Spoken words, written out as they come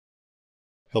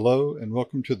Hello and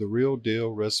welcome to the Real Deal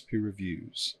Recipe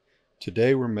Reviews.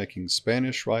 Today we're making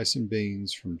Spanish rice and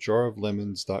beans from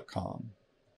jaroflemons.com.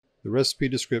 The recipe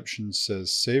description says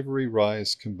savory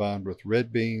rice combined with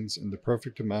red beans and the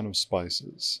perfect amount of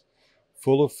spices.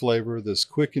 Full of flavor, this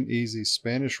quick and easy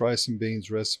Spanish rice and beans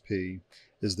recipe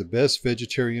is the best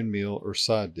vegetarian meal or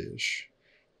side dish.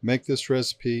 Make this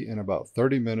recipe in about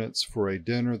 30 minutes for a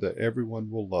dinner that everyone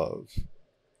will love.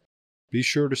 Be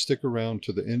sure to stick around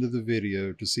to the end of the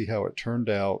video to see how it turned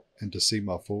out and to see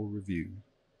my full review.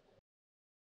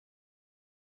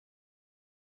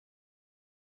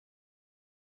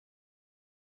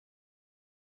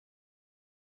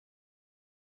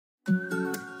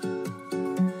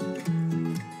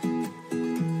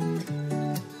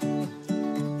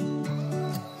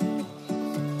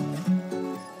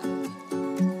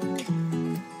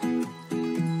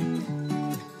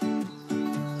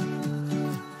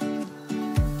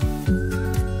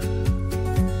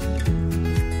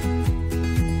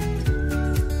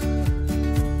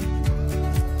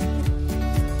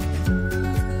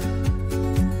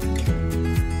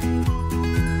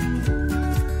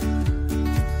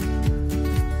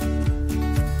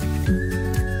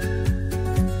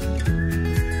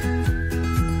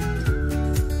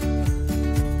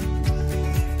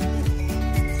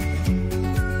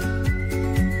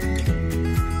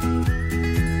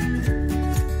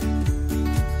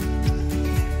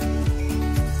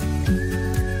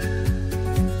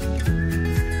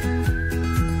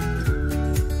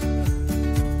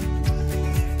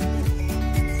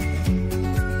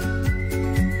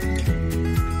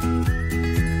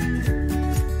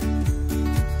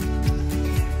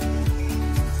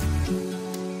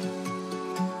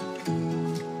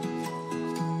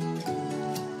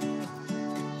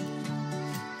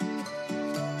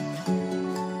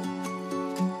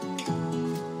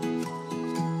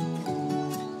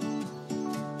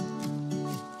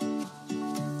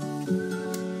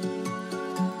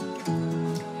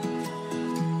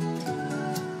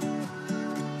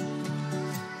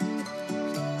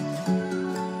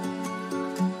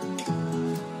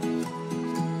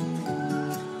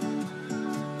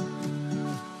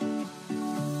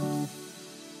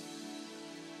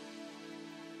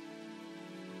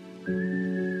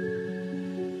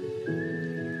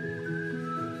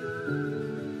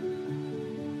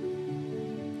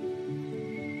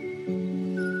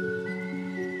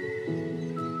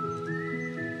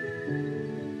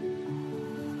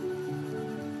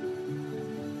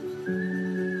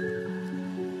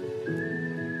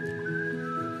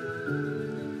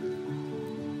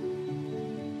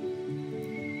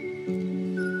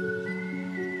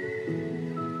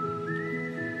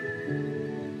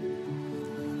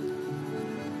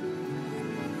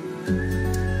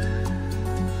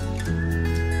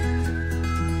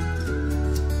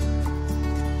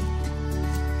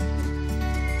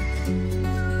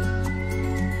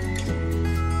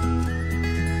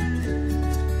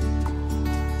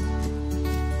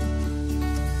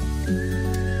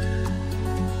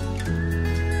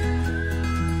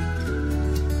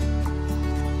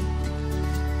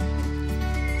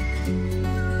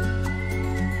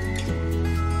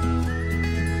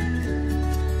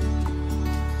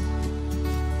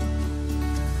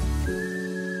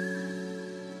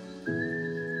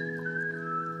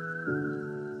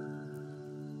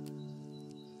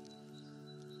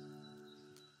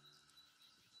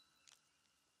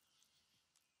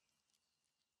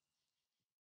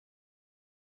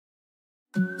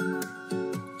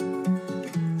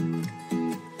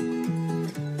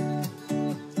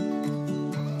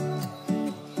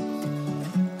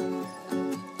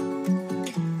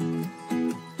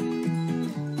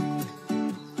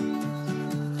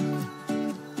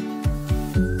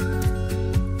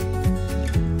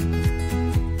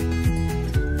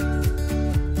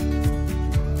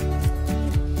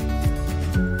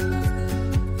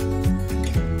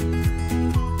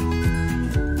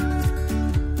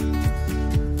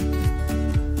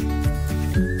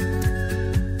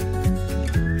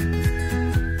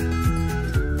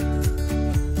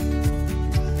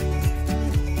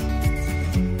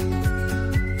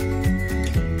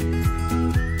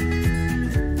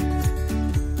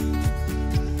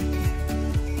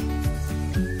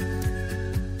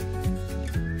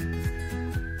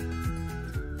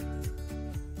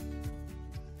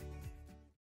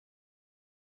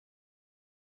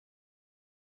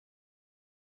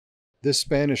 This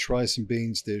Spanish rice and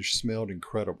beans dish smelled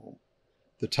incredible.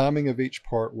 The timing of each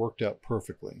part worked out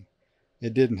perfectly.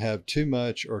 It didn't have too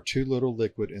much or too little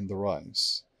liquid in the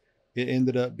rice. It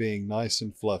ended up being nice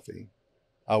and fluffy.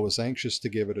 I was anxious to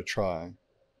give it a try.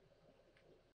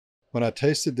 When I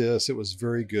tasted this, it was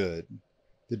very good.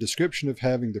 The description of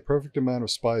having the perfect amount of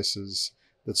spices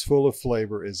that's full of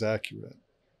flavor is accurate.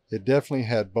 It definitely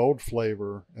had bold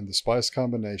flavor, and the spice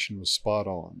combination was spot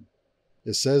on.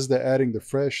 It says that adding the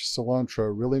fresh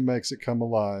cilantro really makes it come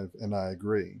alive, and I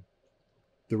agree.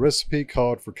 The recipe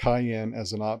called for cayenne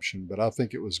as an option, but I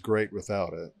think it was great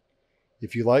without it.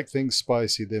 If you like things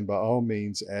spicy, then by all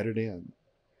means add it in.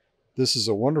 This is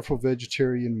a wonderful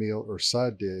vegetarian meal or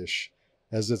side dish,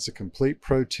 as it's a complete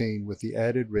protein with the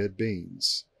added red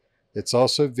beans. It's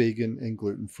also vegan and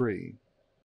gluten-free.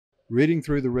 Reading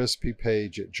through the recipe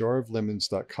page at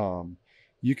jaroflemons.com,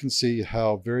 you can see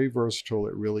how very versatile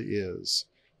it really is.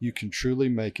 You can truly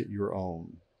make it your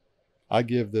own. I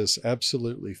give this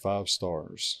absolutely 5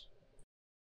 stars.